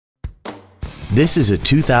This is a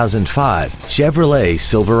 2005 Chevrolet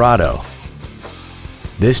Silverado.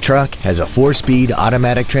 This truck has a 4-speed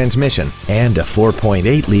automatic transmission and a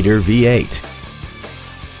 4.8-liter V8.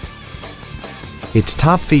 Its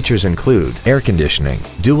top features include air conditioning,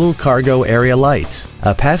 dual cargo area lights,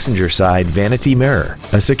 a passenger side vanity mirror,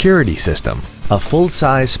 a security system, a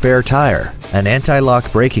full-size spare tire, an anti-lock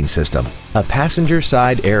braking system, a passenger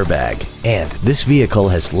side airbag, and this vehicle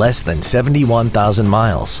has less than 71,000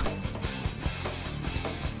 miles.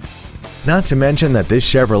 Not to mention that this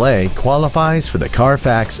Chevrolet qualifies for the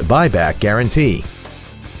Carfax buyback guarantee.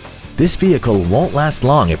 This vehicle won't last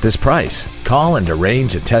long at this price. Call and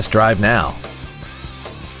arrange a test drive now.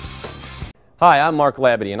 Hi, I'm Mark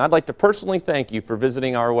Labadie, and I'd like to personally thank you for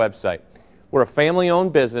visiting our website. We're a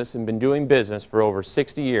family-owned business and been doing business for over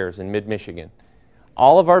 60 years in mid-Michigan.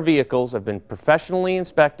 All of our vehicles have been professionally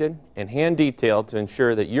inspected and hand-detailed to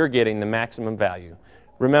ensure that you're getting the maximum value.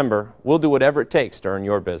 Remember, we'll do whatever it takes to earn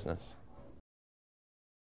your business.